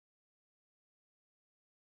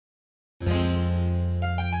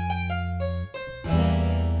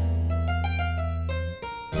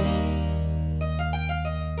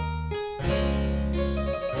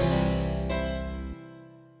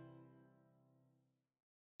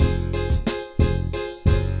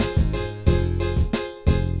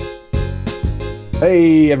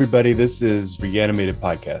Hey, everybody, this is Reanimated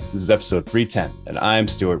Podcast. This is episode 310, and I'm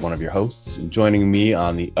Stuart, one of your hosts. And joining me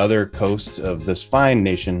on the other coast of this fine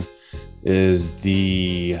nation is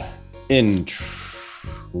the intriguing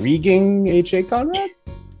H.A. Conrad.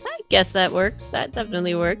 I guess that works. That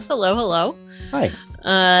definitely works. Hello. Hi.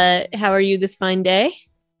 How are you this fine day?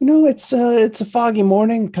 You know, it's a foggy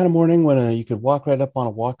morning, kind of morning when you could walk right up on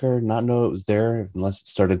a walker, not know it was there unless it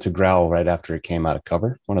started to growl right after it came out of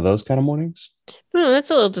cover. One of those kind of mornings. Oh, that's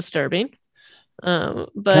a little disturbing. Kind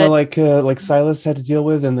But of like Silas had to deal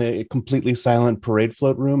with in the completely silent parade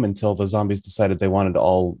float room until the zombies decided they wanted to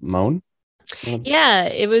all moan. yeah,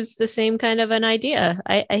 it was the same kind of an idea.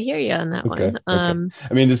 I hear you on that Okay. one. Okay.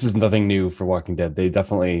 I mean, this is nothing new for Walking Dead. They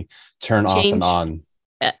definitely turn off and Change. on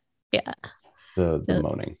Yeah. the The-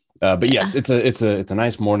 moaning. But yeah. yes, it's a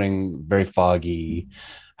nice morning, very foggy.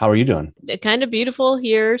 How are you doing? Kind of beautiful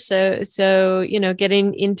here. So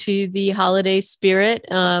getting into the holiday spirit.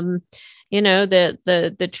 The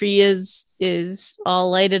tree is all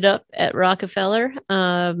lighted up at Rockefeller.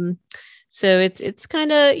 So it's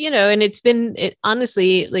kind of, and it's been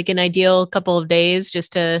honestly like an ideal couple of days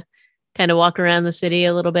just to kind of walk around the city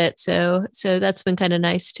a little bit. So that's been kind of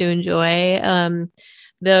nice to enjoy.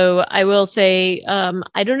 Though I will say,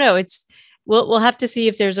 I don't know. We'll have to see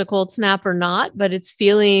if there's a cold snap or not, but it's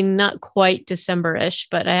feeling not quite December-ish,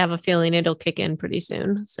 but I have a feeling it'll kick in pretty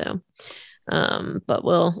soon. So, but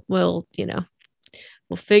we'll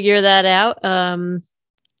figure that out.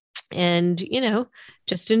 And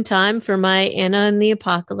just in time for my Anna and the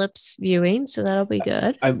Apocalypse viewing, so that'll be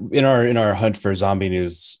good. In our hunt for zombie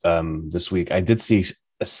news this week, I did see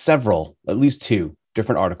at least two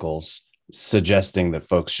different articles suggesting that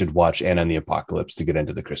folks should watch Anna and the Apocalypse to get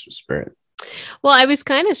into the Christmas spirit. Well, I was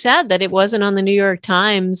kind of sad that it wasn't on the New York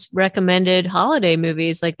Times recommended holiday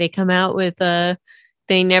movies. Like they come out with a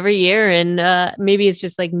thing every year, and maybe it's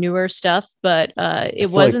just like newer stuff, but it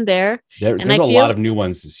wasn't there. There's a lot of new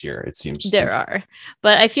ones this year, it seems. There are,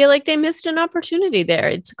 but I feel like they missed an opportunity there.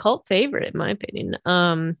 It's a cult favorite, in my opinion.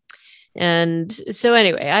 And so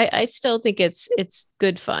anyway, I still think it's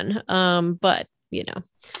good fun. But yeah,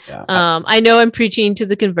 I know I'm preaching to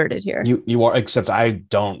the converted here. You are, except I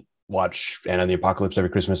don't watch Anna and the Apocalypse every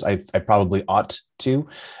Christmas. I probably ought to.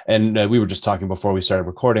 And we were just talking before we started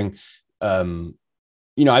recording.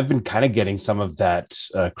 I've been kind of getting some of that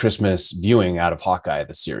Christmas viewing out of Hawkeye,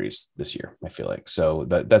 the series this year, I feel like. So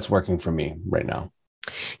that's working for me right now.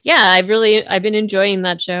 Yeah, I've been enjoying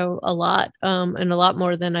that show a lot, and a lot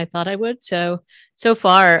more than I thought I would. So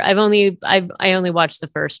far, I only watched the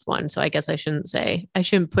first one, so I guess I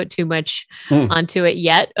shouldn't put too much onto it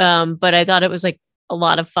yet. But I thought it was like a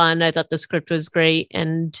lot of fun. I thought the script was great,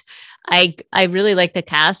 and I really like the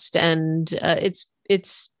cast, and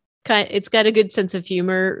it's got a good sense of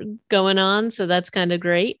humor going on, so that's kind of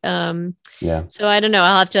great. Yeah. So I don't know.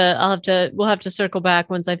 We'll have to circle back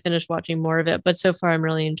once I finish watching more of it. But so far, I'm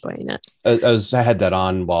really enjoying it. I had that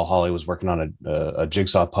on while Holly was working on a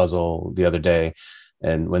jigsaw puzzle the other day,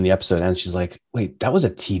 and when the episode ends, she's like, "Wait, that was a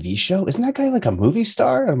TV show? Isn't that guy like a movie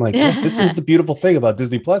star?" I'm like, yeah, "This is the beautiful thing about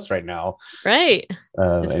Disney Plus right now." Right.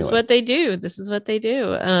 This is what they do.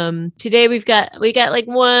 Today we got like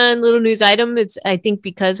one little news item. I think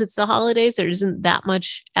because it's the holidays, there isn't that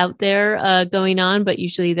much out there going on, but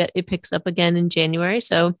usually that it picks up again in January.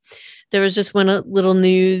 So there was just one little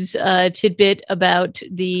news tidbit about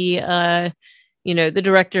the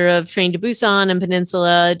director of Train to Busan and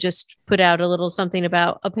Peninsula just put out a little something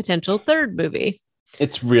about a potential third movie.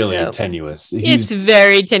 It's really tenuous. It's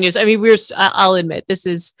very tenuous. I mean, I'll admit, this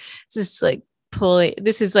is like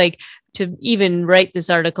to even write this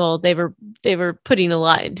article, they were putting a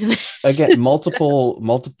lot into this. Again, multiple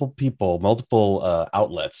people, multiple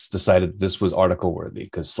outlets decided this was article worthy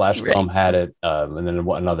because Slash Film had it, and then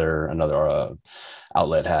another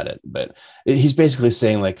outlet had it. But he's basically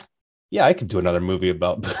saying like, yeah, I could do another movie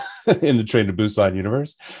about in the Train to Busan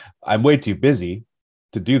universe. I'm way too busy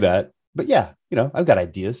to do that. But yeah, I've got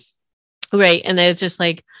ideas. Right. And there's just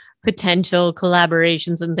like potential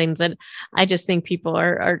collaborations and things that I just think people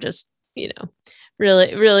are just,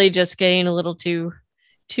 really, really just getting a little too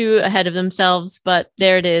ahead of themselves. But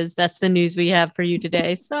there it is. That's the news we have for you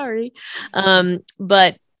today. Sorry.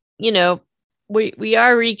 But, we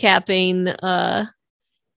are recapping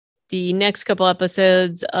the next couple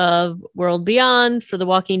episodes of World Beyond for The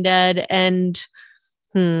Walking Dead, and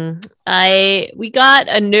we got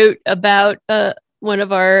a note about one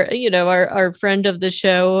of our friend of the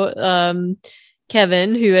show,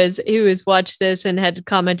 Kevin, who has watched this and had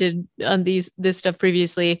commented on this stuff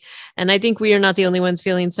previously, and I think we are not the only ones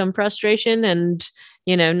feeling some frustration, and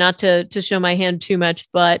not to show my hand too much,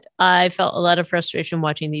 but I felt a lot of frustration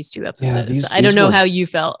watching these two Yeah, episodes. I don't know how you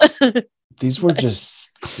felt. these were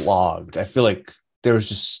just clogged. I feel like there was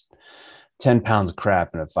just 10 pounds of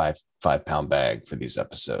crap in a five-pound bag for these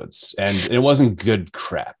episodes, and it wasn't good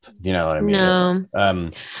crap. You know what I mean?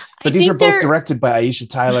 No. But these are both directed by Aisha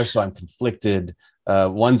Tyler, so I'm conflicted.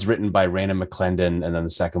 One's written by Raina McClendon, and then the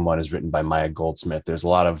second one is written by Maya Goldsmith. There's a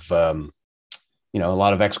lot of a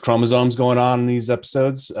lot of X chromosomes going on in these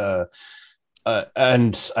episodes,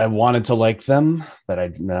 and I wanted to like them, but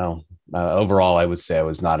I no. Overall, I would say I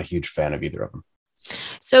was not a huge fan of either of them.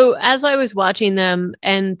 So as I was watching them,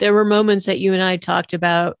 and there were moments that you and I talked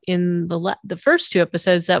about in the first two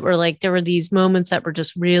episodes that were like, there were these moments that were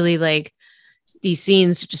just really like, these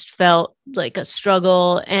scenes just felt like a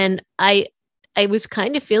struggle. And I was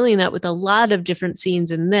kind of feeling that with a lot of different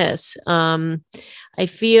scenes in this. I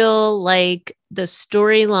feel like the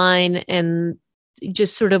storyline and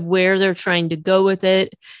just sort of where they're trying to go with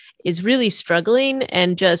it is really struggling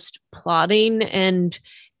and just plotting. And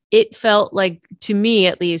it felt like, to me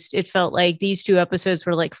at least, it felt like these two episodes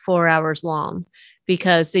were like 4 hours long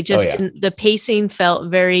because they just didn't, the pacing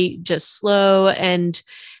felt very just slow, and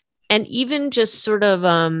even just sort of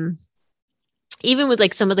even with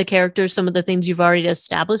like some of the characters, some of the things you've already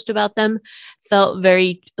established about them felt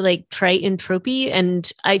very like trite and tropey,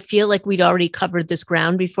 and I feel like we'd already covered this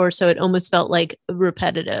ground before, so it almost felt like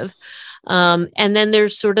repetitive. And then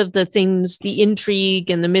there's sort of the things, the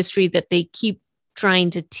intrigue and the mystery that they keep trying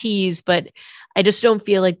to tease, but I just don't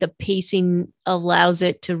feel like the pacing allows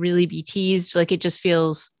it to really be teased. Like it just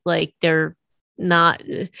feels like they're not,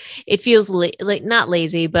 it feels like not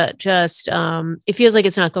lazy, but just it feels like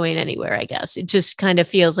it's not going anywhere. I guess it just kind of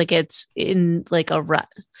feels like it's in like a rut.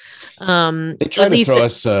 They try to throw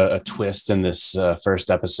us a twist in this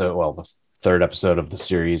first episode, well, the third episode of the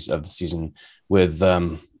series of the season, with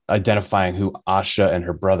identifying who Asha and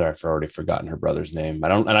her brother. I've already forgotten her brother's name. I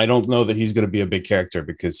don't know that he's going to be a big character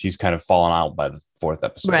because he's kind of fallen out by the fourth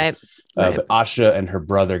episode. Right. But Asha and her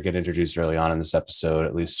brother get introduced early on in this episode,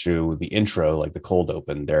 at least through the intro, like the cold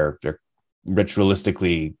open. They're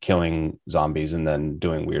ritualistically killing zombies and then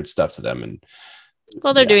doing weird stuff to them. And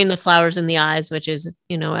well, they're doing the flowers in the eyes, which is,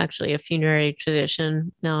 actually a funerary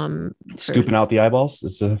tradition. Scooping out the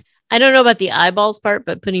eyeballs. I don't know about the eyeballs part,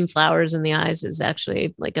 but putting flowers in the eyes is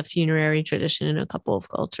actually like a funerary tradition in a couple of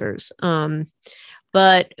cultures.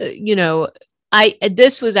 But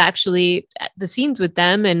this was actually the scenes with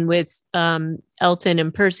them and with Elton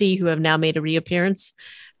and Percy, who have now made a reappearance.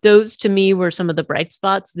 Those to me were some of the bright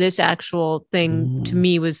spots. This actual thing to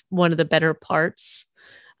me was one of the better parts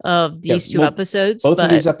of these two episodes. Both of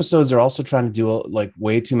these episodes are also trying to do like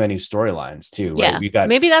way too many storylines too. Right? Yeah,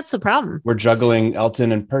 maybe that's the problem. We're juggling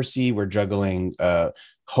Elton and Percy. We're juggling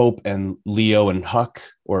Hope and Leo and Huck,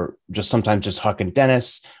 or just sometimes just Huck and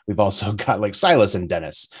Dennis. We've also got like Silas and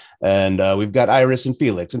Dennis, and we've got Iris and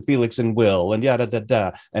Felix and Will, and yada da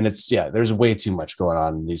da. And it's there's way too much going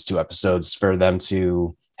on in these two episodes for them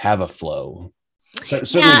to have a flow. So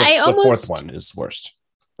certainly the fourth one is worst.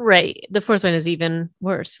 Right. The fourth one is even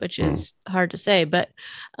worse, which is hard to say. But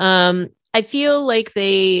I feel like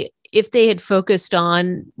if they had focused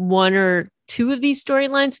on one or two of these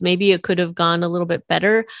storylines, maybe it could have gone a little bit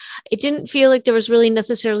better. It didn't feel like there was really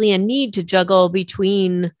necessarily a need to juggle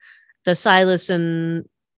between the Silas and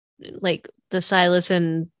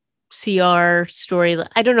CR story.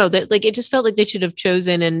 I don't know, that like it just felt like they should have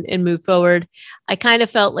chosen and moved forward. I kind of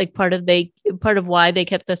felt like part of why they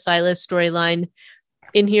kept the Silas storyline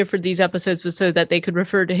in here for these episodes was so that they could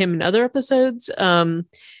refer to him in other episodes,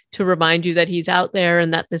 to remind you that he's out there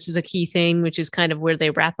and that this is a key thing, which is kind of where they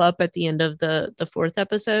wrap up at the end of the fourth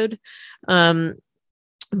episode.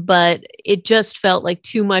 But it just felt like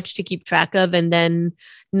too much to keep track of, and then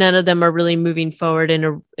none of them are really moving forward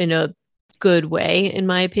in a good way, in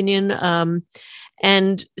my opinion.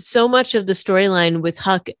 And so much of the storyline with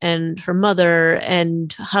Huck and her mother,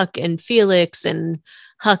 and Huck and Felix, and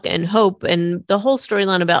Huck and Hope, and the whole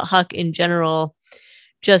storyline about Huck in general,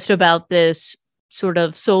 just about this sort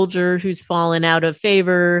of soldier who's fallen out of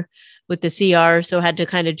favor with the CR, so had to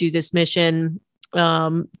kind of do this mission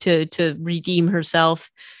to redeem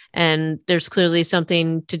herself. And there's clearly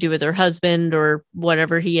something to do with her husband or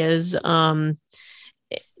whatever he is.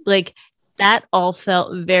 Like that all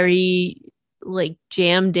felt very like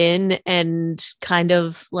jammed in, and kind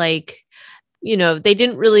of like, they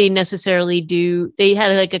didn't really necessarily they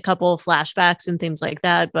had like a couple of flashbacks and things like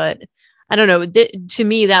that, but I don't know. To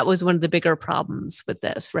me, that was one of the bigger problems with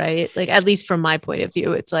this, right? Like, at least from my point of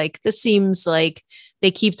view, it's like, this seems like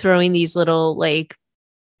they keep throwing these little like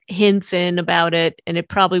hints in about it, and it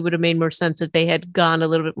probably would have made more sense if they had gone a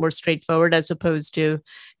little bit more straightforward as opposed to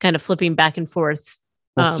kind of flipping back and forth.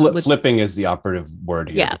 Well, flipping is the operative word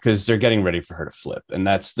here, because they're getting ready for her to flip, and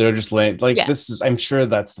they're just laying this is. I'm sure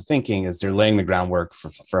that's the thinking, is they're laying the groundwork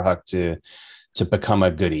for Huck to become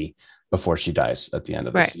a goodie before she dies at the end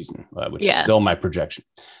of the season, which is still my projection.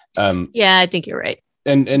 I think you're right.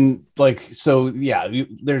 And like, so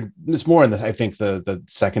there's more in I think the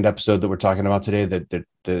second episode that we're talking about today, that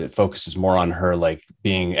the focus is more on her like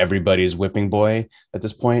being everybody's whipping boy at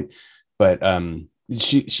this point, but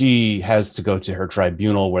she has to go to her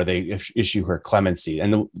tribunal where they issue her clemency.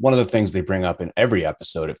 And one of the things they bring up in every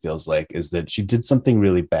episode, it feels like, is that she did something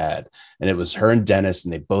really bad, and it was her and Dennis,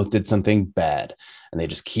 and they both did something bad, and they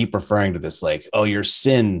just keep referring to this like, oh, your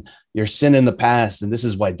sin in the past, and this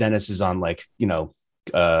is why Dennis is on like,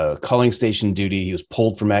 culling station duty. He was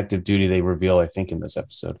pulled from active duty, they reveal, I think, in this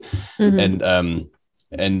episode.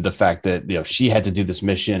 And the fact that she had to do this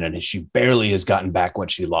mission, and she barely has gotten back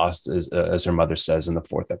what she lost, as her mother says in the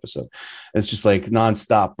fourth episode. It's just like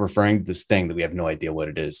nonstop referring to this thing that we have no idea what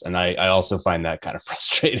it is, and I also find that kind of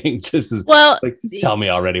frustrating. Just tell me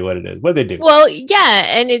already what it is. What they do? Well,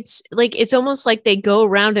 yeah, and it's like it's almost like they go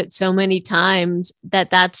around it so many times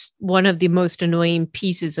that's one of the most annoying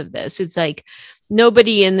pieces of this. It's like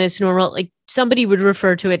nobody in this normal, like somebody would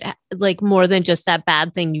refer to it like more than just that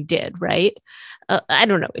bad thing you did, right? I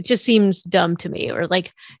don't know. It just seems dumb to me. Or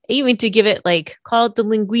like even to give it like, call it the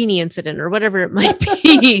Linguini incident or whatever it might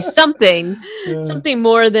be, something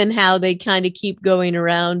more than how they kind of keep going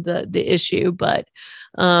around the issue. But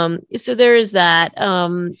so there is that.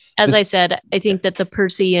 As I said, I think that the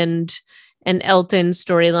Percy and Elton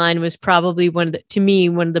storyline was probably one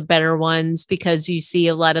of the better ones, because you see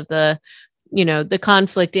a lot of the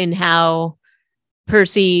conflict in how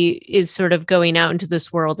Percy is sort of going out into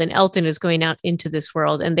this world and Elton is going out into this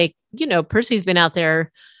world. And they, Percy's been out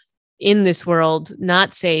there in this world,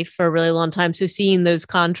 not safe, for a really long time. So seeing those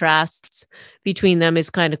contrasts between them is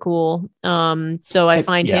kind of cool. Though I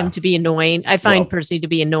find him to be annoying. I find Percy to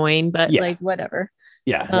be annoying, but like whatever.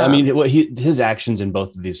 Yeah. I mean, his actions in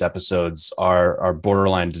both of these episodes are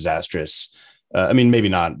borderline disastrous. I mean, maybe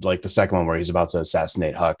not like the second one where he's about to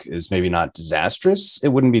assassinate Huck is maybe not disastrous. It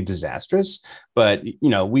wouldn't be disastrous, but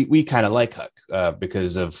we kind of like Huck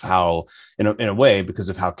because of how, in a way, because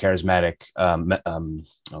of how charismatic.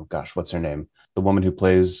 Oh gosh, what's her name? The woman who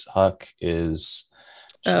plays Huck is.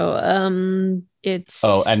 It's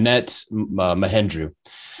Annette Mahendru.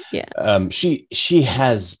 Yeah. She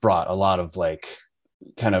has brought a lot of like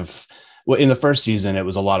kind of. Well, in the first season, it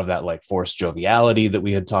was a lot of that like forced joviality that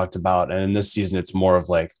we had talked about. And in this season, it's more of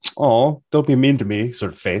like, oh, don't be mean to me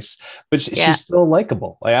sort of face. But she's still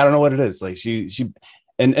likable. Like, I don't know what it is. Like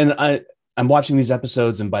I'm watching these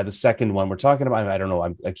episodes. And by the second one we're talking about, I don't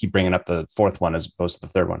know. I keep bringing up the fourth one as opposed to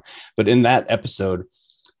the third one. But in that episode,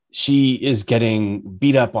 she is getting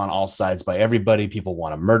beat up on all sides by everybody. People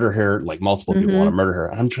want to murder her. Like multiple people want to murder her.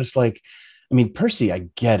 And I'm just like, I mean, Percy, I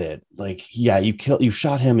get it. Like, yeah, you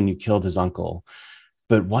shot him and you killed his uncle,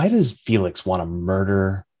 but why does Felix want to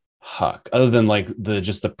murder Huck? Other than like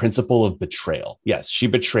the principle of betrayal. Yes, she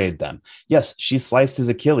betrayed them. Yes, she sliced his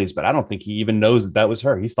Achilles, but I don't think he even knows that was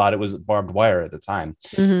her. He thought it was barbed wire at the time.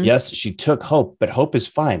 Yes, she took Hope, but Hope is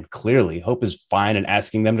fine. Clearly, Hope is fine and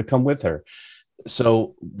asking them to come with her.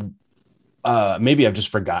 So maybe I've just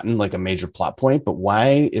forgotten like a major plot point, but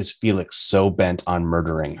why is Felix so bent on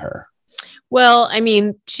murdering her? Well, I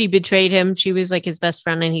mean, she betrayed him. She was like his best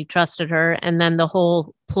friend and he trusted her. And then the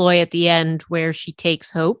whole ploy at the end where she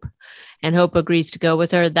takes Hope and Hope agrees to go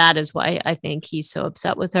with her. That is why I think he's so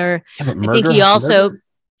upset with her. I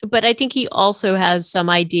think he also has some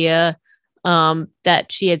idea that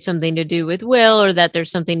she had something to do with Will, or that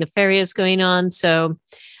there's something nefarious going on. So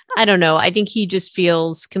I don't know. I think he just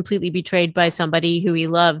feels completely betrayed by somebody who he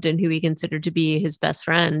loved and who he considered to be his best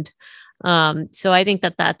friend. So I think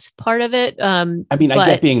that that's part of it. I mean, I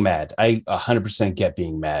get being mad. I 100% get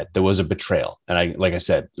being mad. There was a betrayal. And like I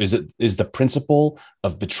said, is the principle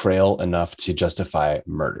of betrayal enough to justify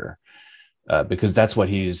murder? Because that's what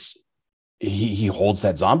he holds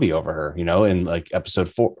that zombie over her, in like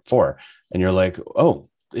episode four. And you're like, oh,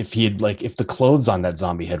 if the clothes on that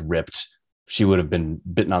zombie had ripped, she would have been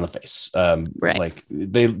bitten on the face. Right. Like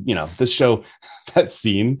this show, that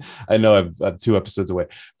scene, I know I'm 2 episodes away,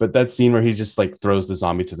 but that scene where he just like throws the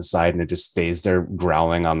zombie to the side and it just stays there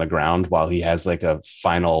growling on the ground while he has like a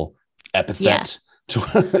final epithet to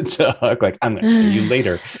Huck, like, I'm going to kill you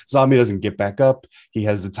later. Zombie doesn't get back up. He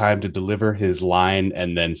has the time to deliver his line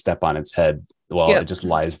and then step on its head while it just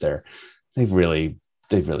lies there. They've really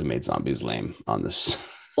made zombies lame on this.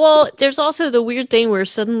 Well, there's also the weird thing where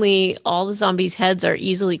suddenly all the zombies' heads are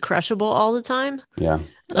easily crushable all the time. Yeah.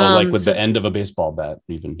 Oh, like with So the end of a baseball bat,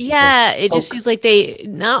 even. Just like, yeah, it just poke. feels like they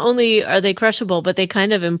not only are they crushable, but they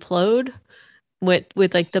kind of implode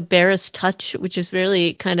with like the barest touch, which is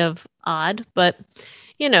really kind of odd. But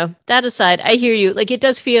that aside, I hear you. Like it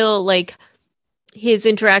does feel like his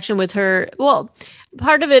interaction with her. Well,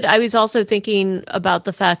 part of it, I was also thinking about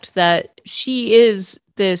the fact that she is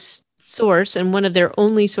this source and one of their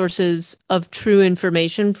only sources of true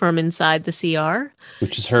information from inside the CR.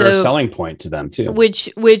 Which is her So, selling point to them too.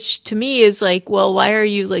 which to me is like, well, why are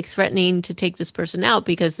you like threatening to take this person out?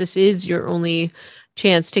 Because this is your only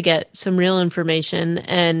chance to get some real information.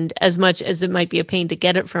 And as much as it might be a pain to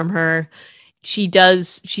get it from her,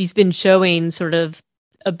 she's been showing sort of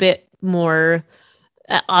a bit more.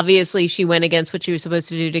 Obviously she went against what she was supposed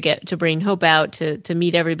to do to get to bring Hope out to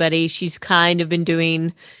meet everybody. She's kind of been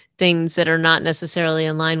doing things that are not necessarily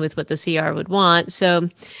in line with what the CR would want. So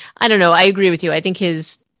I don't know. I agree with you. I think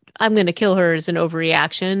his I'm going to kill her is an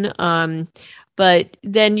overreaction. But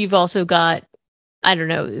then you've also got, I don't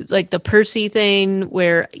know, like the Percy thing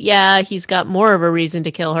where, yeah, he's got more of a reason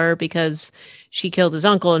to kill her because she killed his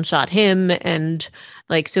uncle and shot him. And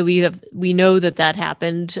like, so we know that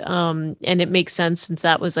happened. And it makes sense since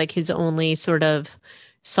that was like his only sort of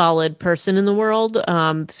solid person in the world.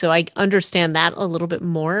 So I understand that a little bit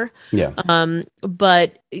more. Yeah.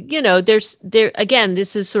 But there again,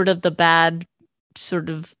 this is sort of the bad sort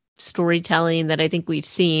of storytelling that I think we've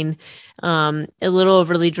seen, a little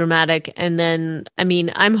overly dramatic. And then, I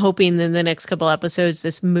mean, I'm hoping in the next couple episodes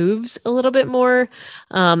this moves a little bit more.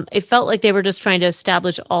 It felt like they were just trying to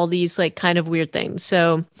establish all these like kind of weird things.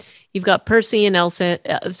 So you've got Percy and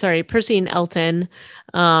Percy and Elton.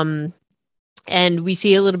 And we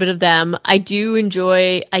see a little bit of them. I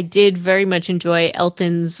did very much enjoy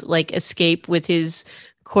Elton's like escape with his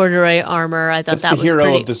corduroy armor. I thought That's that the was hero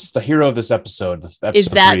pretty. of this. The hero of this episode. Is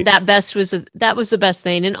Episode that 3. that was the best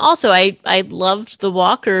thing. And also I loved the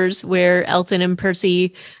walkers where Elton and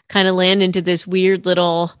Percy kind of land into this weird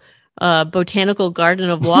little botanical garden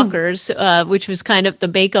of walkers, which was kind of, the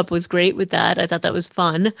makeup was great with that. I thought that was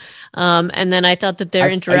fun. And then I thought that their I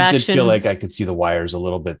did feel interaction. like I could see the wires a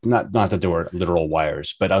little bit. Not that there were literal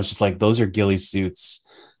wires, but I was just like, those are ghillie suits.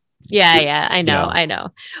 Yeah, I You know, know. I know.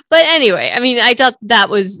 But anyway, I mean, I thought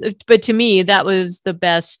but to me, that was the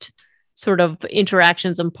best sort of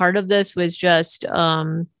interactions. And part of this was just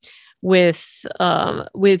with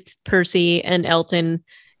Percy and Elton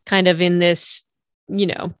kind of in this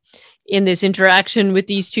interaction with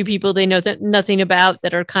these two people they know that nothing about,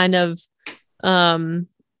 that are kind of um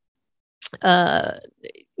uh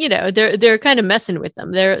they're kind of messing with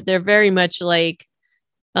them. They're very much like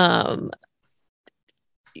um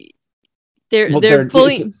they're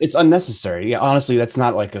pulling. It's unnecessary. Yeah, honestly, that's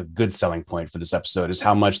not like a good selling point for this episode. Is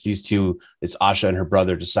how much these two, it's Asha and her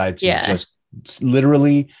brother, decide to Yeah. just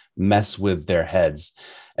literally mess with their heads.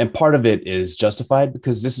 And part of it is justified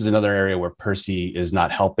because this is another area where Percy is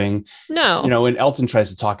not helping. No. When Elton tries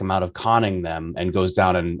to talk him out of conning them and goes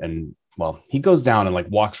down and well, he goes down and like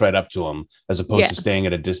walks right up to him as opposed to staying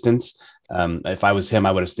at a distance. If I was him,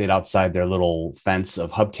 I would have stayed outside their little fence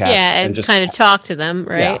of hubcaps And just kind of talk to them,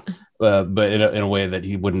 right? Yeah. But in a way that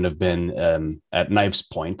he wouldn't have been at knife's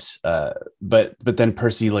point. But then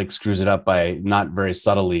Percy like screws it up by not very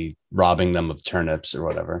subtly robbing them of turnips or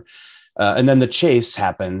whatever. And then the chase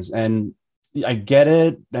happens, and I get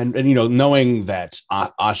it. And knowing that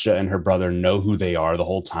Asha and her brother know who they are the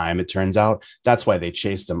whole time, it turns out that's why they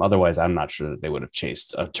chased them. Otherwise, I'm not sure that they would have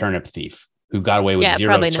chased a turnip thief who got away with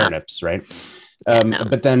zero turnips, right? No.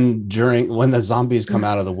 But then when the zombies come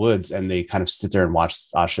out of the woods and they kind of sit there and watch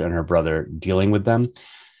Asha and her brother dealing with them,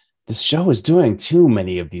 this show is doing too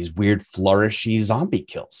many of these weird flourishy zombie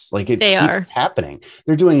kills. Like they are happening.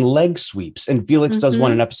 They're doing leg sweeps, and Felix does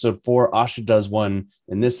one in episode 4. Asha does one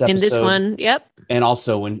in this episode. In this one, yep. And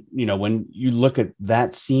also when you look at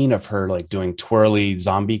that scene of her like doing twirly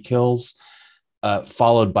zombie kills,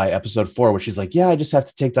 followed by episode 4, where she's like, yeah, I just have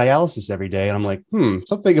to take dialysis every day. And I'm like,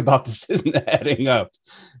 something about this isn't adding up.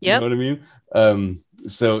 You know what I mean?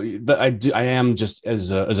 So I am just as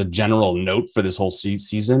a general note for this whole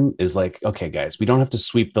season is like, okay, guys, we don't have to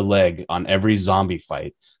sweep the leg on every zombie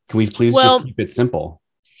fight. Can we please just keep it simple?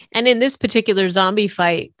 And in this particular zombie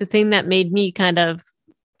fight, the thing that made me kind of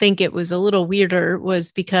think it was a little weirder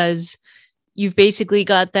was because you've basically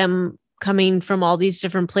got them coming from all these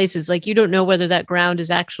different places. Like you don't know whether that ground is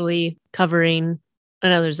actually covering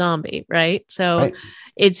another zombie, right? So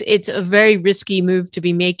it's a very risky move to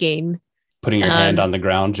be making. Putting your hand on the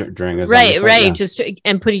ground during a right. Yeah. Just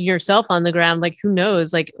and putting yourself on the ground. Like who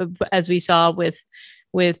knows? Like as we saw with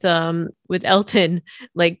with Elton,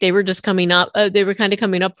 like they were just coming up, they were kind of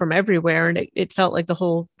coming up from everywhere, and it felt like the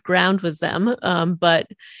whole ground was them. But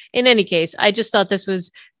in any case, I just thought this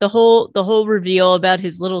was the whole reveal about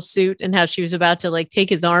his little suit and how she was about to like take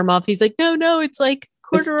his arm off. He's like, no, it's like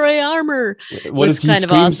corduroy armor. What Was is he kind of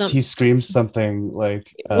screams? awesome. He screams something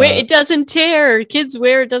like Where it doesn't tear, kids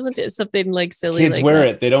wear it doesn't something like silly kids like wear that.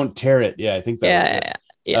 it, they don't tear it. Yeah, I think that was Yeah, it.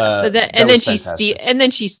 yeah. But then That and then was she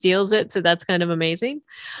fantastic. she steals it, so that's kind of amazing.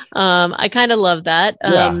 I kind of love that.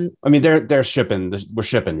 Yeah, I mean they're shipping. We're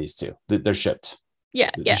shipping these two. They're shipped.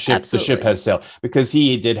 Yeah, The yeah, ship absolutely. has sailed because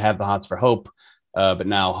he did have the hots for Hope, but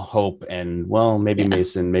now Hope and well maybe Yeah.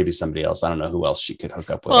 Mason, maybe somebody else. I don't know who else she could hook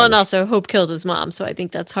up with Well, on and the also Hope killed his mom, so I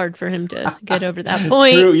think that's hard for him to get over that show. True.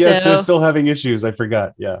 point. Yes, they're So still having issues. I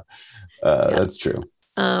forgot. Yeah, yeah. that's true.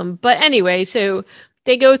 But anyway, so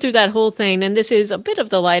they go through that whole thing, and this is a bit of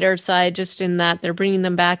the lighter side, just in that they're bringing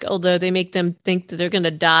them back, although they make them think that they're going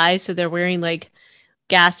to die, so they're wearing like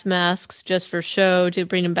gas masks just for show to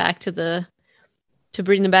bring them back to the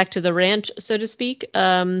ranch, so to speak.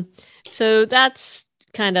 So that's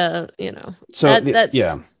kind of So that's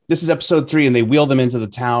yeah, this is episode 3, and they wheel them into the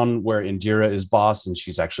town where Indira is boss, and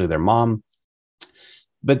she's actually their mom.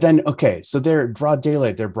 But then, okay, so they're broad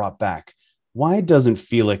daylight. They're brought back. Why doesn't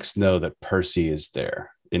Felix know that Percy is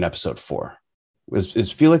there in episode 4?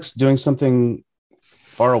 Is Felix doing something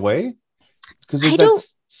far away? Because I there's that don't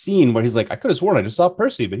scene where he's like, I could have sworn I just saw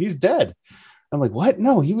Percy, but he's dead. I'm like, what?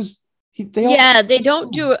 No, he was. They all. Yeah, they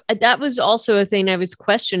don't do that. Was also a thing I was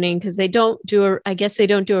questioning, because I guess they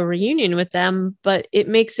don't do a reunion with them, but it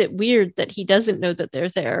makes it weird that he doesn't know that they're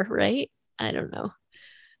there, right? I don't know.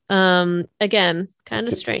 Again, kind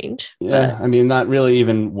of strange, Yeah, but I mean, not really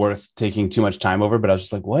even worth taking too much time over, but I was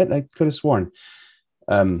just like, what? I could have sworn.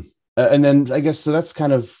 And then I guess so that's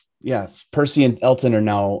kind of, yeah, Percy and Elton are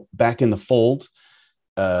now back in the fold.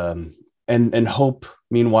 And Hope,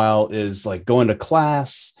 meanwhile, is like going to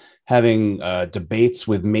class, having debates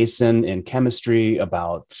with Mason in chemistry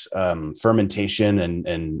about fermentation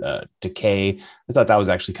and decay. I thought that was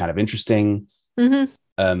actually kind of interesting. mhm.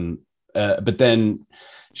 Um, but then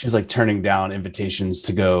she's like turning down invitations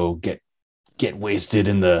to go get wasted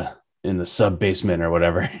in the sub basement or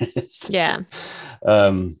whatever. Yeah.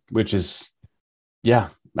 Which is, yeah,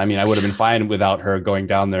 I mean, I would have been fine without her going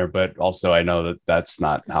down there, but also I know that that's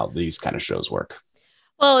not how these kind of shows work.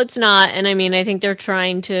 Well, it's not, and I mean, I think they're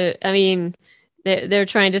trying to. I mean, they're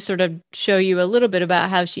trying to sort of show you a little bit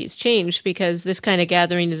about how she's changed, because this kind of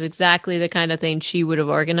gathering is exactly the kind of thing she would have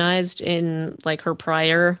organized in like her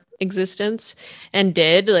prior existence, and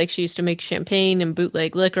did. Like, she used to make champagne and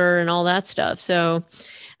bootleg liquor and all that stuff. So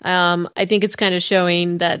I think it's kind of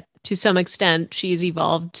showing that to some extent she's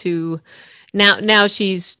evolved to now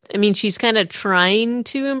she's kind of trying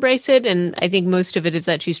to embrace it, and I think most of it is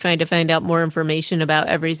that she's trying to find out more information about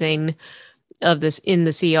everything of this in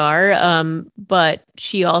the CR. But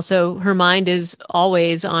she also, her mind is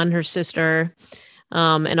always on her sister,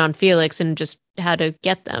 and on Felix, and just how to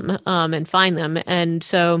get them, and find them. And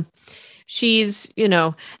so she's,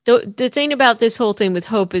 the thing about this whole thing with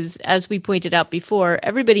Hope is, as we pointed out before,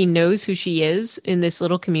 everybody knows who she is in this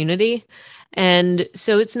little community. And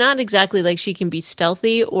so it's not exactly like she can be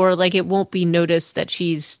stealthy, or like it won't be noticed that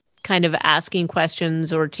she's kind of asking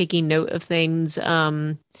questions or taking note of things.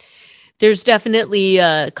 There's definitely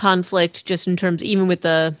a conflict, just in terms, even with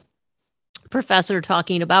the professor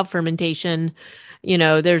talking about fermentation.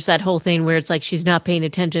 There's that whole thing where it's like she's not paying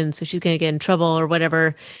attention, so she's going to get in trouble or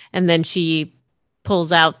whatever. And then she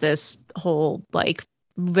pulls out this whole like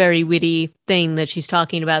very witty thing that she's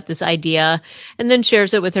talking about, this idea, and then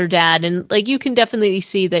shares it with her dad. And like, you can definitely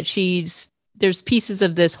see that there's pieces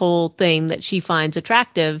of this whole thing that she finds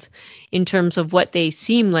attractive in terms of what they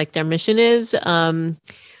seem like their mission is.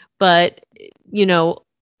 But you know,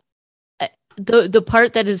 the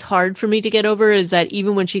part that is hard for me to get over is that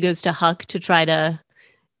even when she goes to Huck to try to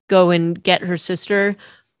go and get her sister,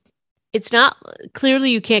 it's not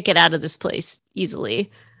clearly, you can't get out of this place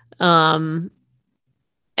easily. Um,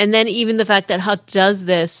 and then even the fact that Huck does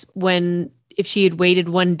this, when if she had waited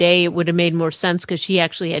one day, it would have made more sense, because she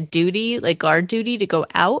actually had duty, like guard duty, to go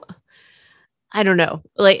out. I don't know.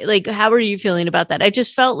 Like how are you feeling about that? I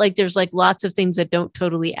just felt like there's like lots of things that don't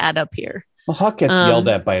totally add up here. Well, Huck gets yelled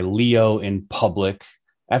Um, at by Leo in public.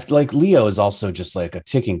 After, like, Leo is also just like a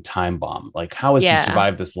ticking time bomb. Like, how has he yeah,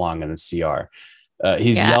 survived this long in the CR?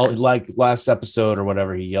 He's yeah. yelled, like last episode or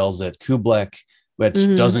whatever, he yells at Kublek, which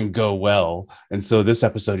Hmm. doesn't go well. And so this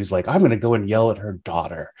episode, he's like, I'm going to go and yell at her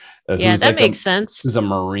daughter, Yeah, who's that like makes sense. who's a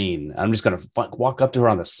Marine. I'm just going to walk up to her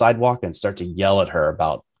on the sidewalk and start to yell at her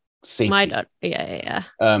about My safety. daughter. Yeah.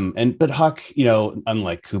 And but Huck, you know,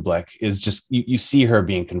 unlike Kublek, is just you see her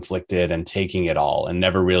being conflicted and taking it all and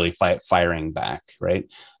never really firing back, right?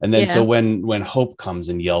 And then so Yeah. when Hope comes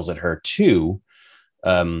and yells at her too,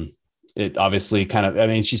 um, it obviously kind of, I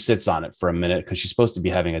mean, she sits on it for a minute because she's supposed to be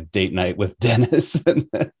having a date night with Dennis. And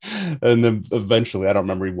then eventually, I don't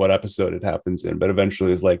remember what episode it happens in, but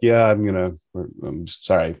eventually it's like, yeah, I'm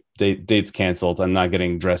sorry, date's canceled. I'm not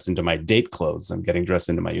getting dressed into my date clothes. I'm getting dressed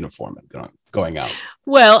into my uniform and going out.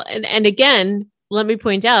 Well, and again, let me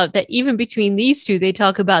point out that even between these two, they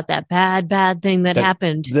talk about that bad thing that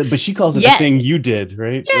happened. But she calls it the Yeah. thing you did,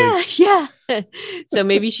 right? Yeah. So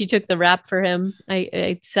maybe she took the rap for him.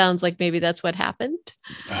 It sounds like maybe that's what happened.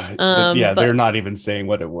 But yeah, But they're not even saying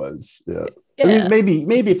what it was. Yeah. I yeah. mean,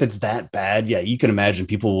 maybe if it's that bad, yeah, you can imagine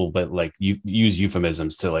people will, but like you use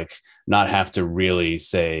euphemisms to like not have to really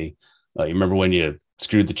say. You remember when you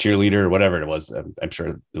screwed the cheerleader or whatever it was? I'm sure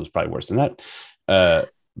it was probably worse than that.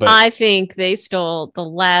 But I think they stole the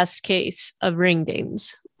last case of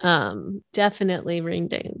ringdings. Definitely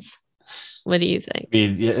ringdings. What do you think? I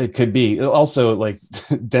mean, yeah, it could be also like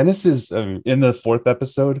Dennis is in the fourth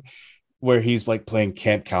episode where he's like playing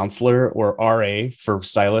camp counselor or RA for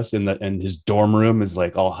Silas in his dorm room is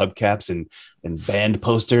like all hubcaps and band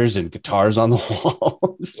posters and guitars on the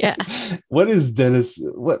walls. Yeah. What is Dennis?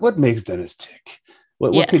 What makes Dennis tick?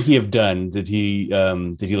 What could he have done? Did he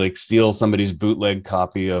like steal somebody's bootleg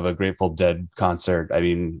copy of a Grateful Dead concert? I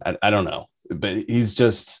mean, I don't know, but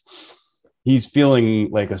he's feeling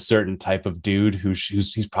like a certain type of dude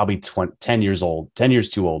he's probably 10 years old, 10 years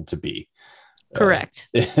too old to be. Correct.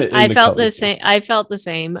 I felt the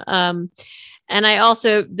same. And I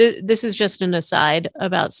also, this is just an aside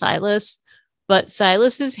about Silas, but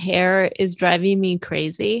Silas's hair is driving me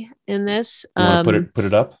crazy in this. You want to put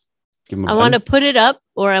it up? Give him I want to put it up,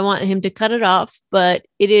 or I want him to cut it off, but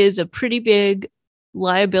it is a pretty big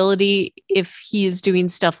liability if he's doing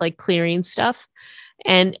stuff like clearing stuff.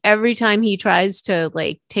 And every time he tries to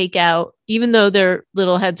like take out, even though their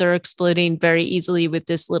little heads are exploding very easily with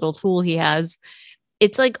this little tool he has,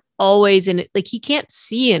 it's like always in it, like he can't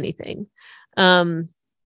see anything.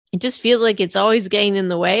 It just feels like it's always getting in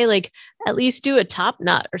the way. Like at least do a top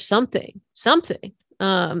knot or something.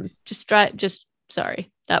 Just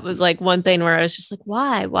sorry. That was like one thing where I was just like,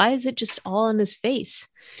 why? Why is it just all in his face?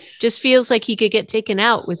 Just feels like he could get taken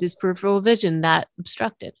out with his peripheral vision that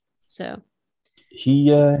obstructed. So he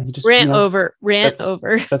just rant over.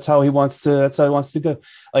 That's how he wants to go.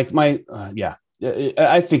 Like yeah.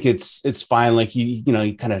 I think it's fine. Like he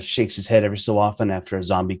kind of shakes his head every so often after a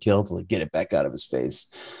zombie kill to like get it back out of his face.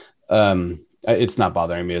 It's not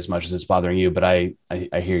bothering me as much as it's bothering you, but I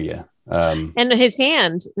hear you. And his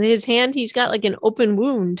hand, he's got like an open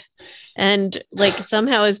wound, and like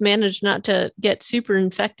somehow has managed not to get super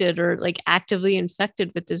infected or like actively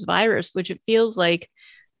infected with this virus, which it feels like.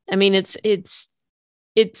 I mean, it's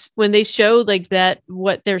when they show like that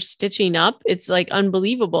what they're stitching up, it's like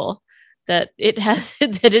unbelievable that it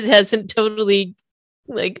hasn't totally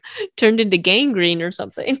like turned into gangrene or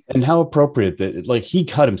something. And how appropriate that like he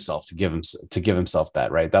cut himself to give himself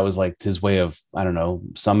that, right? That was like his way of, I don't know,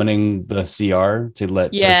 summoning the CR to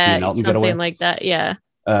let Percy and Elton get away. Something like that. Yeah.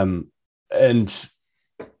 And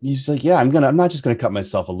he's like, yeah, I'm not just gonna cut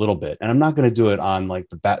myself a little bit, and I'm not gonna do it on like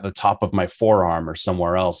the top of my forearm or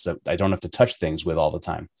somewhere else that I don't have to touch things with all the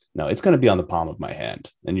time. No, it's gonna be on the palm of my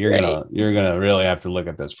hand, and you're gonna really have to look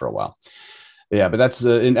at this for a while. Yeah, but that's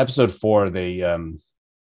in episode 4. They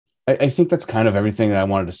I think that's kind of everything that I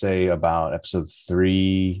wanted to say about episode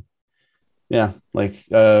 3. Yeah, like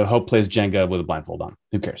Hope plays Jenga with a blindfold on.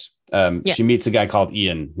 Who cares? She meets a guy called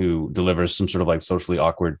Ian who delivers some sort of like socially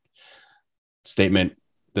awkward statement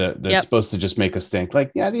that's supposed to just make us think like,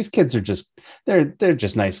 yeah, these kids are just they're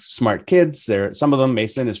just nice, smart kids. Some of them,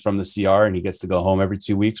 Mason is from the CR and he gets to go home every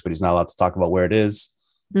 2 weeks, but he's not allowed to talk about where it is.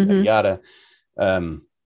 Mm-hmm. Yada.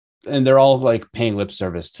 And they're all like paying lip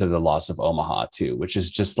service to the loss of Omaha too, which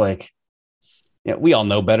is just like, yeah, we all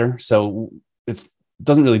know better. So it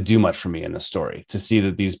doesn't really do much for me in the story to see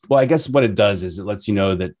that I guess what it does is it lets you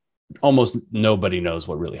know that almost nobody knows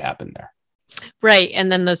what really happened there. Right.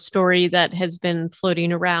 And then the story that has been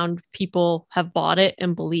floating around, people have bought it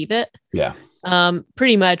and believe it. Yeah.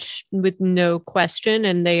 Pretty much with no question.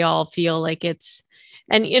 And they all feel like and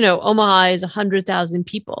Omaha is 100,000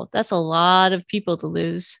 people. That's a lot of people to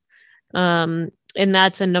lose. And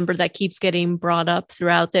that's a number that keeps getting brought up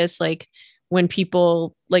throughout this. Like when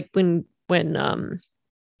people when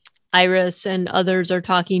Iris and others are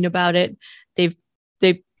talking about it, they've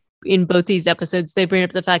in both these episodes, they bring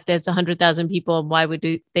up the fact that it's 100,000 people, and why would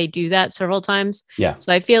they do that several times? Yeah.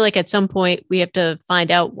 So I feel like at some point we have to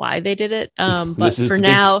find out why they did it. But for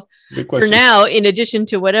now, in addition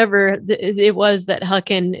to whatever it was that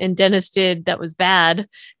Huck and Dennis did that was bad,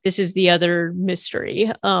 this is the other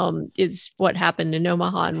mystery, is what happened in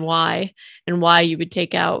Omaha and why you would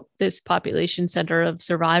take out this population center of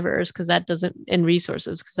survivors, because that doesn't, and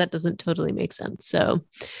resources, because that doesn't totally make sense. So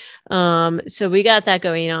we got that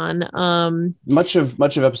going on. Much of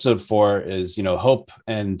episode 4 is, Hope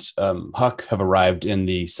and Huck have arrived in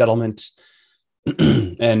the settlement,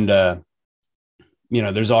 and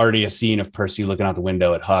there's already a scene of Percy looking out the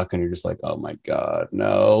window at Huck, and you're just like, oh my God,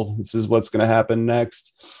 no, this is what's going to happen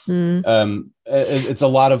next. It's a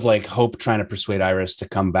lot of like Hope trying to persuade Iris to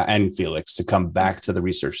come back, and Felix to come back to the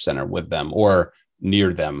research center with them, or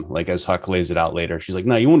near them. Like, as Huck lays it out later, she's like,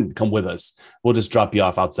 no, you won't come with us. We'll just drop you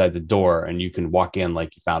off outside the door and you can walk in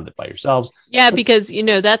like you found it by yourselves. Yeah, because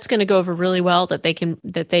that's going to go over really well that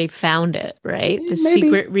they found it, right? The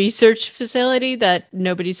secret research facility that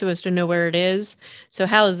nobody's supposed to know where it is. So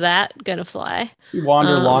how is that going to fly? You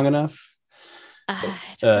wander long enough.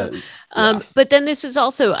 But then this is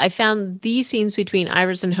also, I found these scenes between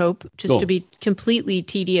Iris and Hope just to be completely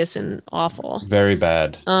tedious and awful. Very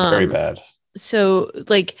bad. Very bad. So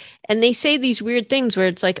like, and they say these weird things where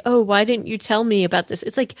it's like, oh, why didn't you tell me about this?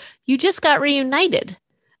 It's like, you just got reunited.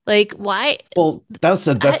 Like, why? Well, that's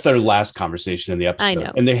their last conversation in the episode. I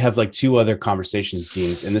know. And they have like 2 other conversation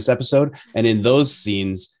scenes in this episode. And in those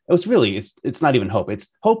scenes, it's not even Hope. It's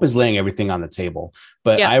Hope is laying everything on the table.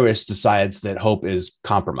 But Iris decides that Hope is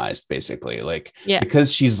compromised, basically. Like,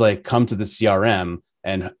 because she's like come to the CRM,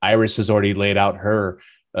 and Iris has already laid out her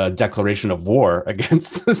declaration of war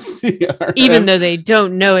against the CRM. Even though they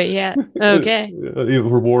don't know it yet. Okay.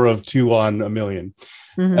 Her war of 2 on 1,000,000.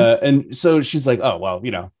 And so she's like, oh, well,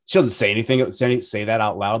 she doesn't say anything, say that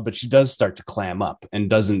out loud, but she does start to clam up and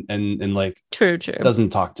doesn't, and like, true.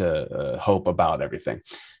 Doesn't talk to Hope about everything.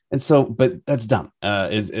 And so, but that's dumb.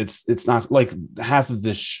 It's not like half of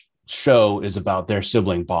this show is about their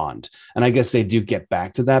sibling bond. And I guess they do get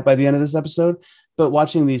back to that by the end of this episode. But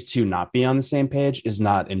watching these 2 not be on the same page is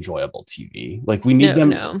not enjoyable TV. Like, we need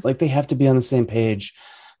them, like, they have to be on the same page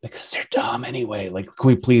because they're dumb anyway. Like, can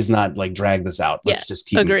we please not like drag this out? Let's just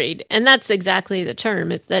keep agreed. And that's exactly the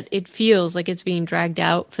term. It's that it feels like it's being dragged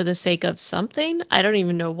out for the sake of something. I don't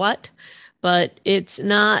even know what, but it is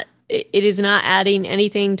not adding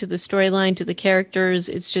anything to the storyline, to the characters.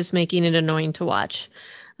 It's just making it annoying to watch.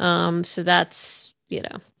 So that's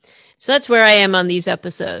where I am on these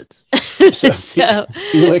episodes. So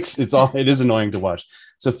Felix, it is annoying to watch.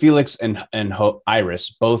 So Felix and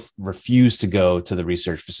Iris both refuse to go to the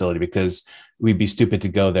research facility because we'd be stupid to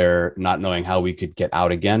go there not knowing how we could get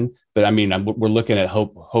out again. But I mean, we're looking at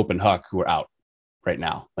Hope and Huck, who are out right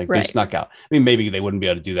now. Like, they snuck out. I mean, maybe they wouldn't be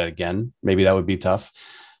able to do that again. Maybe that would be tough.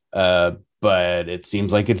 But it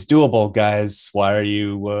seems like it's doable, guys. Why are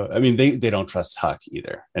you? I mean, they don't trust Huck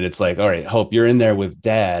either. And it's like, all right, Hope, you're in there with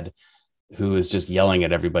Dad, who is just yelling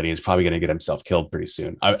at everybody. He's probably going to get himself killed pretty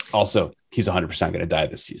soon. He's 100% going to die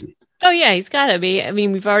this season. Oh yeah, he's got to be. I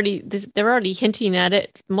mean, they're already hinting at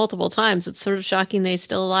it multiple times. It's sort of shocking that he's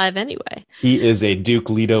still alive anyway. He is a Duke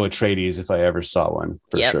Leto Atreides if I ever saw one,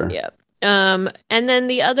 for sure. Yep. And then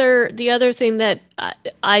the other thing that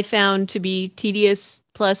I found to be tedious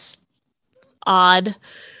plus odd,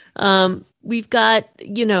 we've got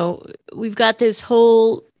this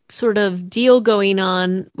whole sort of deal going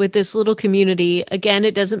on with this little community. Again,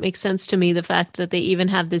 it doesn't make sense to me, the fact that they even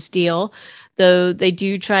have this deal, though they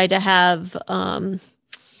do try to have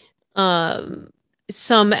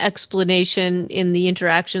some explanation in the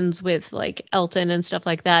interactions with like Elton and stuff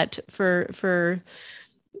like that for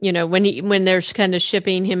when they're kind of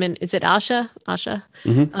shipping him, and is it Asha?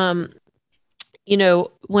 Mm-hmm.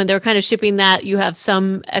 When they're kind of shipping that, you have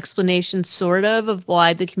some explanation sort of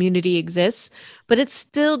why the community exists, but it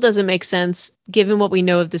still doesn't make sense given what we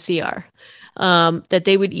know of the CR. That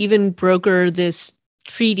they would even broker this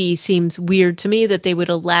treaty seems weird to me, that they would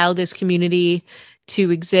allow this community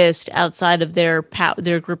to exist outside of their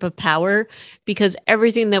group of power, because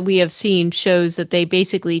everything that we have seen shows that they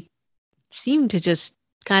basically seem to just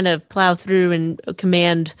kind of plow through and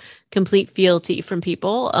command complete fealty from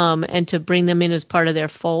people, and to bring them in as part of their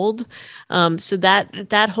fold. So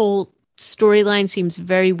that whole storyline seems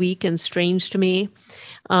very weak and strange to me.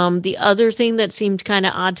 The other thing that seemed kind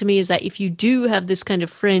of odd to me is that if you do have this kind of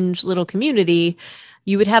fringe little community,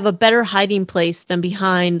 you would have a better hiding place than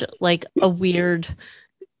behind like a weird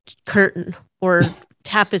curtain or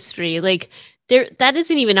tapestry. Like that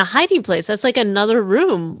isn't even a hiding place. That's like another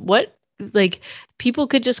room. What like people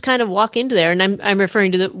could just kind of walk into there. And I'm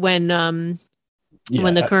referring to when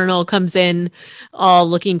the colonel comes in all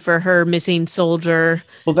looking for her missing soldier.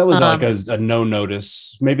 Well, that was like a no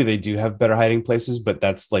notice. Maybe they do have better hiding places, but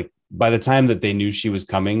that's like by the time that they knew she was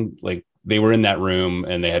coming, like they were in that room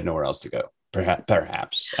and they had nowhere else to go.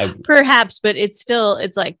 Perhaps, but it's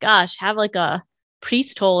like, gosh, have like a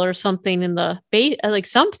priest hole or something in the base, like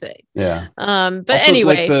something. Yeah. But also,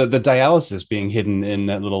 anyway, like the dialysis being hidden in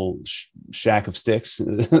that little shack of sticks,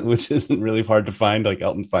 which isn't really hard to find. Like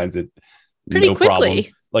Elton finds it pretty quickly. Problem.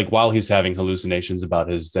 Like while he's having hallucinations about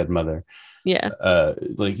his dead mother. Yeah.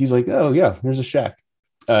 Like he's like, oh yeah, there's a shack.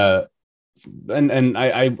 And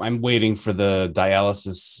I'm waiting for the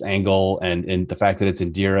dialysis angle and the fact that it's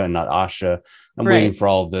Indira and not Asha. I'm waiting for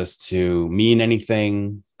all of this to mean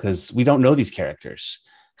anything because we don't know these characters.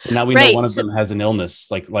 So now we know one of them has an illness,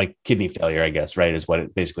 like kidney failure, I guess, right? Is what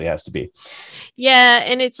it basically has to be. Yeah,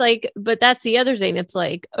 and it's like, but that's the other thing. It's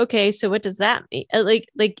like, okay, so what does that mean? Like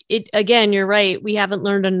it again, you're right. We haven't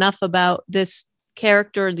learned enough about this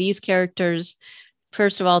character, these characters,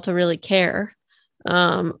 first of all, to really care.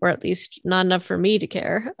 Or at least not enough for me to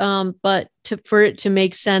care. But for it to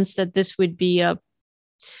make sense that this would be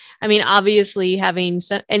obviously having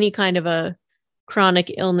any kind of a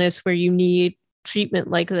chronic illness where you need treatment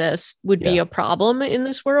like this would be a problem in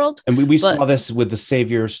this world. And we saw this with the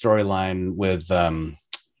Savior storyline with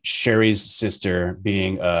Sherry's sister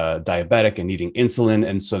being diabetic and needing insulin.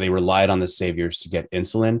 And so they relied on the Saviors to get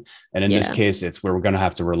insulin. And in this case, it's where we're going to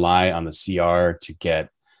have to rely on the CR to get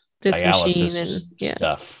this dialysis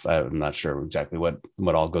stuff. I'm not sure exactly what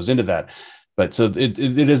all goes into that, but so it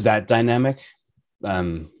is that dynamic.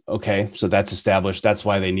 Okay, so that's established. That's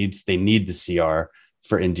why they need the CR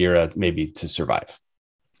for Indira maybe to survive.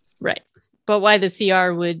 Right, but why the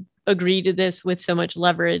CR would agree to this with so much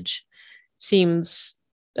leverage seems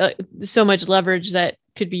so much leverage that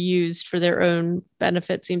could be used for their own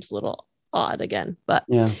benefit seems a little odd again. But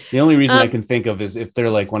yeah, the only reason I can think of is if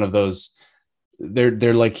they're like one of those.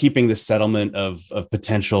 They're like keeping the settlement of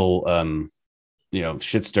potential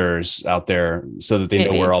shit stirrers out there so that they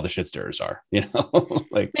know where all the shit stirrers are,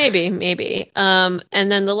 like maybe and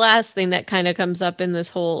then the last thing that kind of comes up in this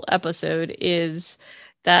whole episode is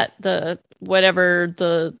that the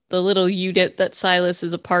little unit that Silas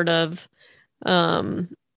is a part of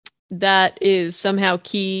that is somehow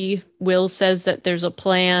key. Will says that there's a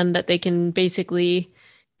plan that they can basically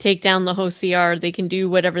take down the whole CR. They can do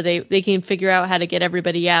whatever they can figure out how to get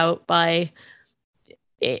everybody out by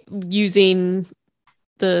using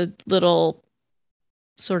the little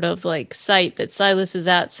sort of like site that Silas is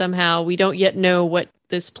at somehow. We don't yet know what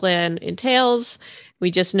this plan entails. We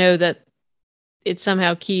just know that it's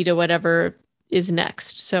somehow key to whatever is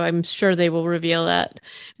next. So I'm sure they will reveal that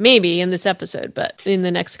maybe in this episode, but in the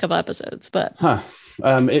next couple episodes. But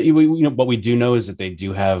what we do know is that they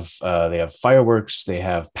have fireworks, they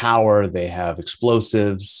have power, they have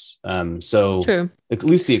explosives. So true. At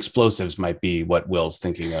least the explosives might be what Will's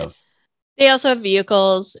thinking of. They also have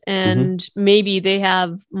vehicles, and maybe they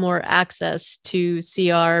have more access to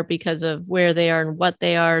CR because of where they are and what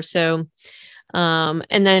they are. So,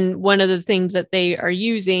 and then one of the things that they are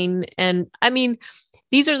using, and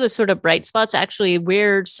these are the sort of bright spots actually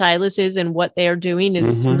where Silas is and what they are doing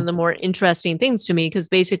is some of the more interesting things to me, because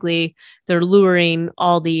basically they're luring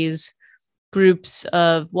all these groups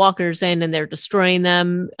of walkers in and they're destroying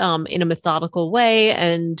them in a methodical way.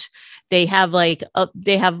 And they have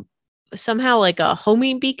somehow like a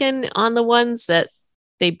homing beacon on the ones that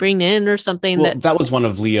they bring in or something. Well, that was one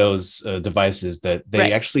of Leo's devices that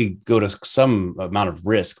they actually go to some amount of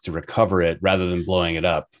risk to recover it rather than blowing it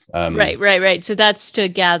up. Right. So that's to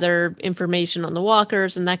gather information on the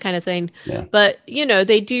walkers and that kind of thing. Yeah. But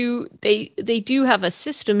they do have a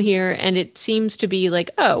system here, and it seems to be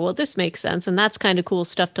like, oh, well, this makes sense, and that's kind of cool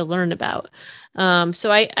stuff to learn about.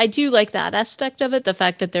 So I do like that aspect of it, the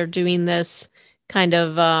fact that they're doing this kind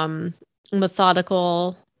of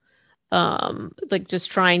methodical. Like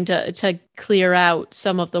just trying to clear out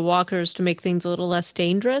some of the walkers to make things a little less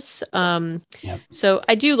dangerous. So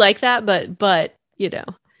I do like that, but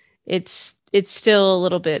it's still a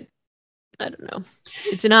little bit, I don't know.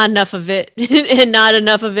 It's not enough of it and not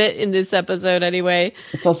enough of it in this episode anyway.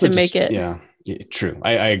 It's also to make it. Yeah, true.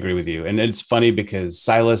 I agree with you. And it's funny because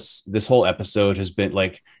Silas, this whole episode has been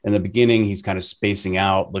like, in the beginning, he's kind of spacing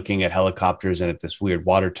out, looking at helicopters and at this weird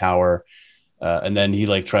water tower. And then he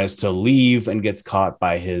tries to leave and gets caught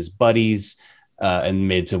by his buddies and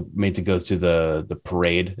made to go to the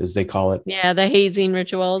parade, as they call it. Yeah, the hazing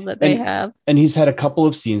ritual that they have. And he's had a couple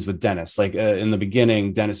of scenes with Dennis. In the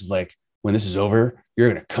beginning, Dennis is like, when this is over, you're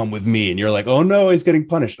going to come with me. And you're like, oh no, he's getting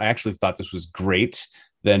punished. I actually thought this was great.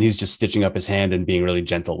 Then he's just stitching up his hand and being really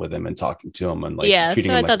gentle with him and talking to him and like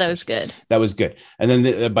treating so him I thought that was good. That was good. And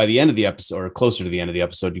then by the end of the episode, or closer to the end of the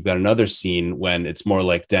episode, you've got another scene when it's more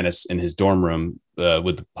like Dennis in his dorm room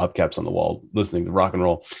with the hubcaps on the wall, listening to rock and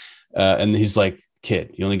roll. And he's like,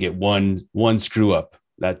 kid, you only get one screw up.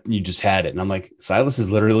 That you just had it. And I'm like, Silas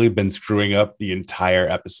has literally been screwing up the entire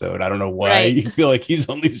episode. I don't know why you feel like he's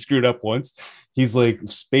only screwed up once. He's like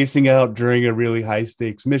spacing out during a really high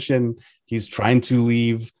stakes mission. He's trying to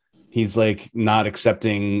leave. He's like not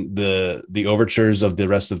accepting the overtures of the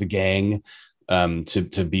rest of the gang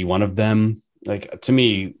to be one of them. Like, to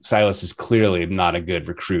me, Silas is clearly not a good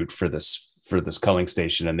recruit for this culling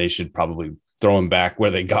station, and they should probably throw him back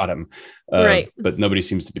where they got him. But nobody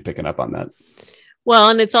seems to be picking up on that.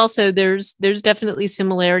 Well, and it's also there's definitely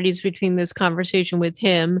similarities between this conversation with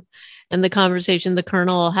him and the conversation the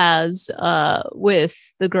colonel has with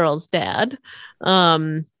the girl's dad,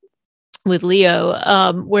 with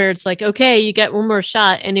Leo, where it's like, okay, you get one more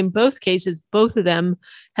shot. And in both cases, both of them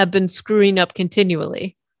have been screwing up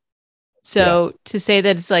continually. So to say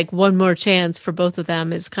that it's like one more chance for both of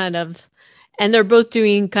them is kind of, and they're both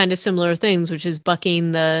doing kind of similar things, which is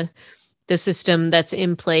bucking the system that's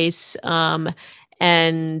in place.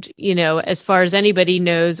 And, you know, as far as anybody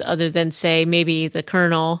knows, other than say maybe the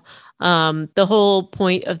colonel, the whole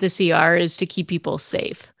point of the CR is to keep people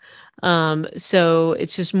safe. So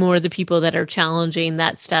it's just more the people that are challenging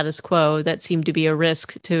that status quo that seem to be a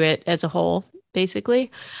risk to it as a whole,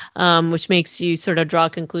 basically, which makes you sort of draw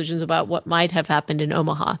conclusions about what might have happened in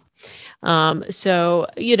Omaha. So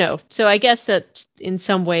I guess that in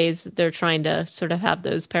some ways they're trying to sort of have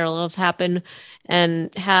those parallels happen.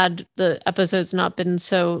 And had the episodes not been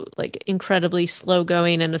so like incredibly slow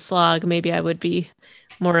going and a slog, maybe I would be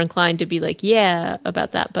more inclined to be like, yeah,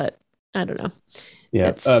 about that. But I don't know.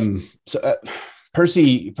 Yeah.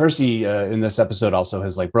 Percy in this episode also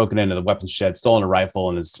has like broken into the weapons shed, stolen a rifle,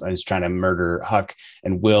 and is trying to murder Huck.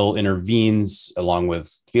 And Will intervenes along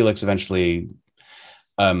with Felix eventually.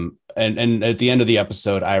 And at the end of the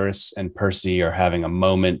episode, Iris and Percy are having a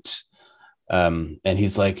moment. And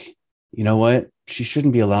he's like, you know what? She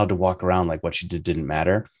shouldn't be allowed to walk around like what she did didn't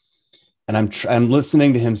matter. And I'm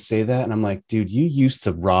listening to him say that, and I'm like, dude, you used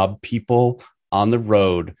to rob people on the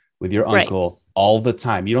road with your uncle all the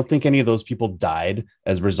time. You don't think any of those people died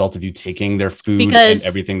as a result of you taking their food and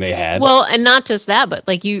everything they had? Well, and not just that, but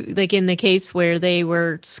like in the case where they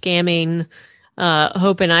were scamming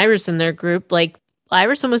Hope and Iris in their group, like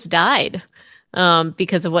Iris almost died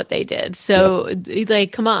because of what they did. So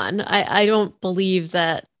like, come on. I don't believe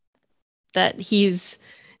that he's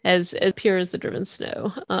as pure as the driven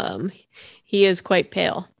snow. He is quite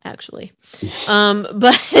pale, actually.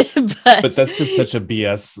 But that's just such a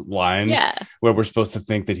BS line. Yeah. Where we're supposed to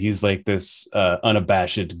think that he's like this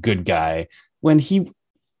unabashed good guy when he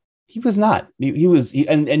was not. He was,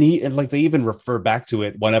 and like they even refer back to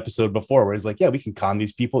it one episode before where he's like, yeah, we can con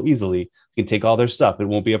these people easily. We can take all their stuff. It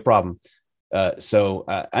won't be a problem. So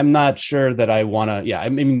I'm not sure that I want to. Yeah, I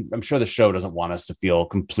mean, I'm sure the show doesn't want us to feel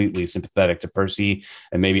completely sympathetic to Percy,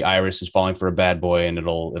 and maybe Iris is falling for a bad boy, and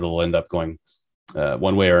it'll end up going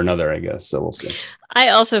one way or another, I guess. So we'll see. I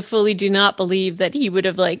also fully do not believe that he would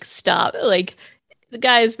have like stopped. Like, the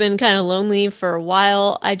guy has been kind of lonely for a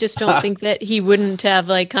while. I just don't think that he wouldn't have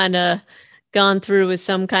like kind of gone through with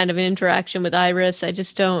some kind of interaction with Iris. I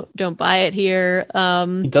just don't buy it here.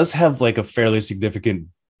 He does have like a fairly significant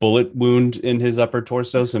bullet wound in his upper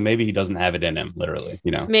torso, so maybe he doesn't have it in him, literally, you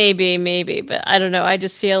know. Maybe, but I don't know. I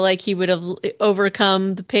just feel like he would have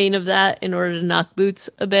overcome the pain of that in order to knock boots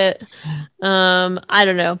a bit. I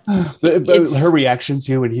don't know. Her reaction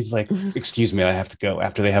to when he's like, excuse me, I have to go,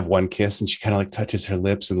 after they have one kiss, and she kind of like touches her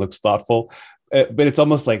lips and looks thoughtful, but it's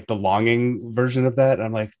almost like the longing version of that. And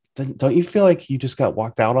I'm like, don't you feel like you just got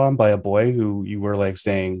walked out on by a boy who you were like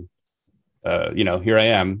saying, here I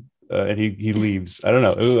am, and he leaves. I don't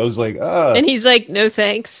know. I was like, and he's like, no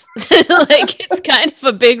thanks. Like, it's kind of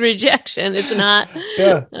a big rejection. It's not.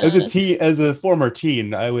 Yeah. As a former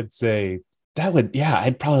teen, I would say that would,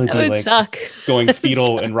 I'd probably be like suck. Going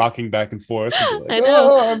fetal and rocking back and forth. And like, I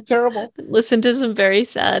know. Oh, I'm terrible. Listen to some very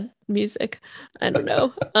sad music. I don't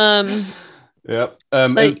know. Yep.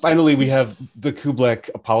 And finally we have the Kublek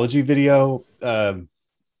apology video.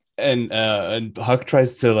 And Huck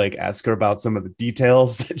tries to like ask her about some of the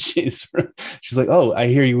details that she's like, oh, I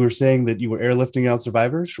hear you were saying that you were airlifting out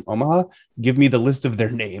survivors from Omaha. Give me the list of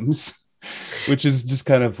their names, which is just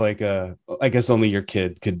kind of like I guess only your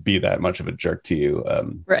kid could be that much of a jerk to you.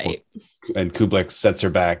 Right. And Kublek sets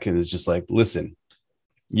her back and is just like, listen,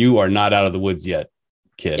 you are not out of the woods yet,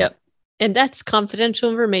 kid. Yep. And that's confidential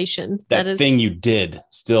information. That thing you did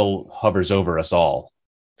still hovers over us all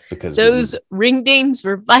because those ring dings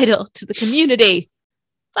were vital to the community.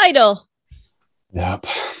 Vital. Yep.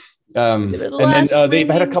 And then they've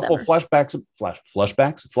had a couple flashbacks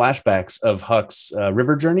of Huck's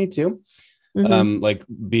river journey too, like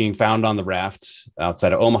being found on the raft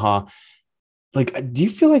outside of Omaha. Like, do you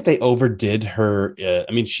feel like they overdid her?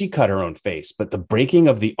 I mean, she cut her own face, but the breaking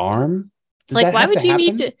of the arm. Like, why would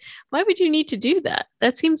you need to do that?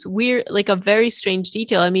 That seems weird, like a very strange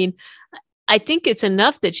detail. I mean, I think it's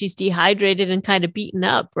enough that she's dehydrated and kind of beaten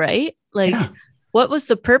up, right? Like, what was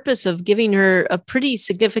the purpose of giving her a pretty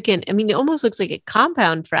significant, I mean, it almost looks like a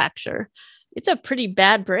compound fracture. It's a pretty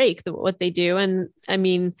bad break, what they do. And I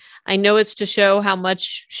mean, I know it's to show how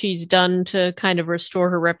much she's done to kind of restore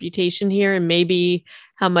her reputation here, and maybe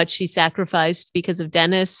how much she sacrificed because of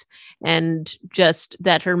Dennis, and just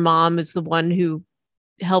that her mom is the one who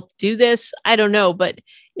helped do this. I don't know, but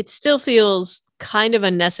it still feels kind of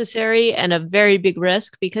unnecessary and a very big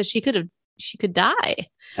risk, because she could die.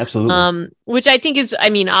 Absolutely. Which I think is, I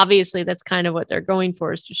mean, obviously that's kind of what they're going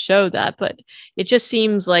for, is to show that, but it just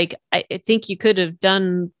seems like I think you could have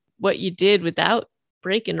done what you did without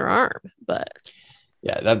breaking her arm. But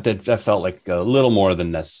yeah, that felt like a little more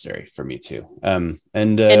than necessary for me too.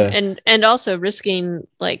 And also risking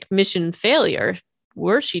like mission failure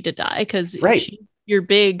were she to die, because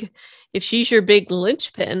if she's your big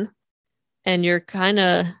linchpin and you're kind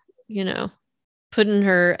of, putting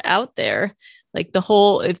her out there, like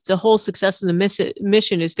if the whole success of the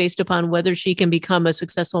mission is based upon whether she can become a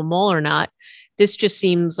successful mole or not, this just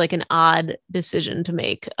seems like an odd decision to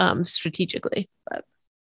make strategically. But.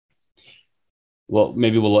 Well,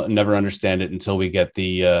 maybe we'll never understand it until we get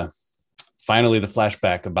finally the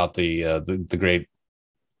flashback about the great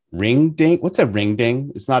ring ding. What's a ring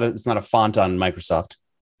ding? It's not a font on Microsoft.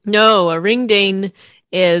 No, a ring ding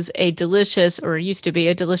is a delicious, or used to be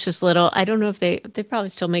a delicious little, I don't know if they probably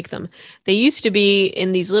still make them. They used to be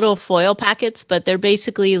in these little foil packets, but they're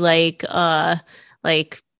basically like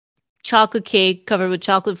chocolate cake covered with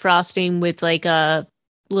chocolate frosting with like a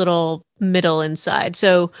little middle inside.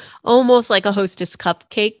 So almost like a Hostess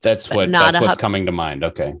cupcake. That's what's coming to mind.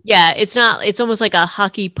 Okay. Yeah, it's almost like a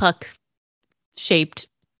hockey puck shaped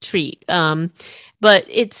treat. But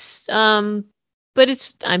it's I'm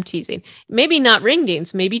teasing. Maybe not ring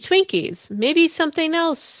dings, maybe Twinkies, maybe something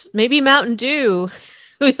else, maybe Mountain Dew.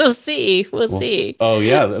 We'll see. We'll see. Oh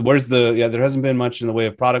yeah. There hasn't been much in the way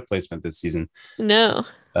of product placement this season. No.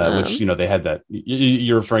 Which, they had that.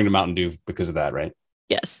 You're referring to Mountain Dew because of that, right?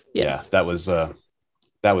 Yes. Yeah, that was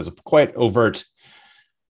quite overt.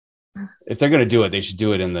 If they're going to do it, they should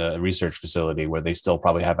do it in the research facility where they still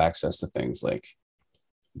probably have access to things like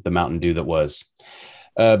the Mountain Dew that was.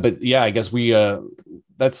 But yeah, I guess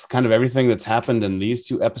that's kind of everything that's happened in these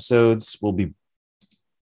two episodes. We'll be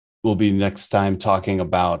next time talking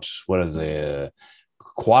about what is a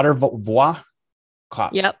Quatervois?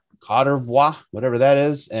 Yep. Quatervois, whatever that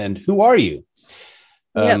is. And who are you?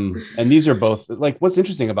 And these are both, like, what's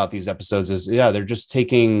interesting about these episodes is, they're just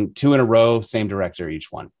taking two in a row, same director,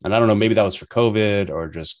 each one. And I don't know, maybe that was for COVID or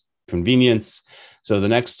just convenience. So the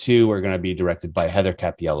next two are going to be directed by Heather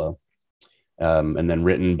Cappiello. And then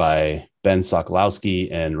written by Ben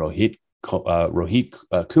Sokolowski and Rohit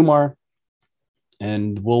Kumar.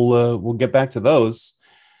 And we'll get back to those,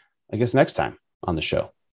 I guess, next time on the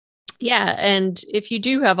show. Yeah. And if you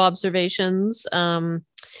do have observations,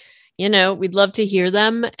 we'd love to hear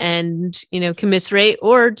them and, commiserate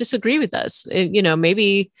or disagree with us.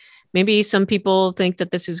 Maybe some people think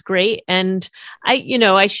that this is great. And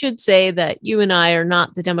I should say that you and I are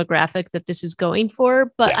not the demographic that this is going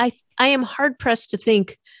for, but I am hard pressed to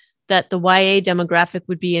think that the YA demographic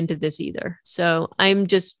would be into this either. So I'm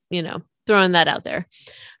just, throwing that out there.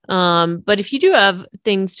 But if you do have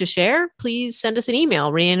things to share, please send us an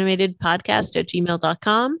email,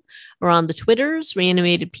 reanimatedpodcast@gmail.com, or on the Twitters,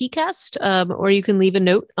 reanimatedpcast, or you can leave a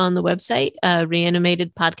note on the website,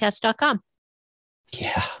 reanimatedpodcast.com.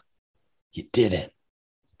 Yeah. You did it.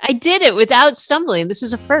 I did it without stumbling. This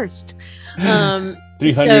is a first.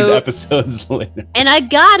 300 episodes later. And I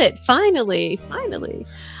got it. Finally.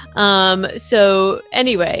 So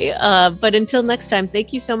anyway, but until next time,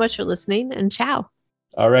 thank you so much for listening, and ciao.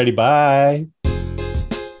 Alrighty. Bye.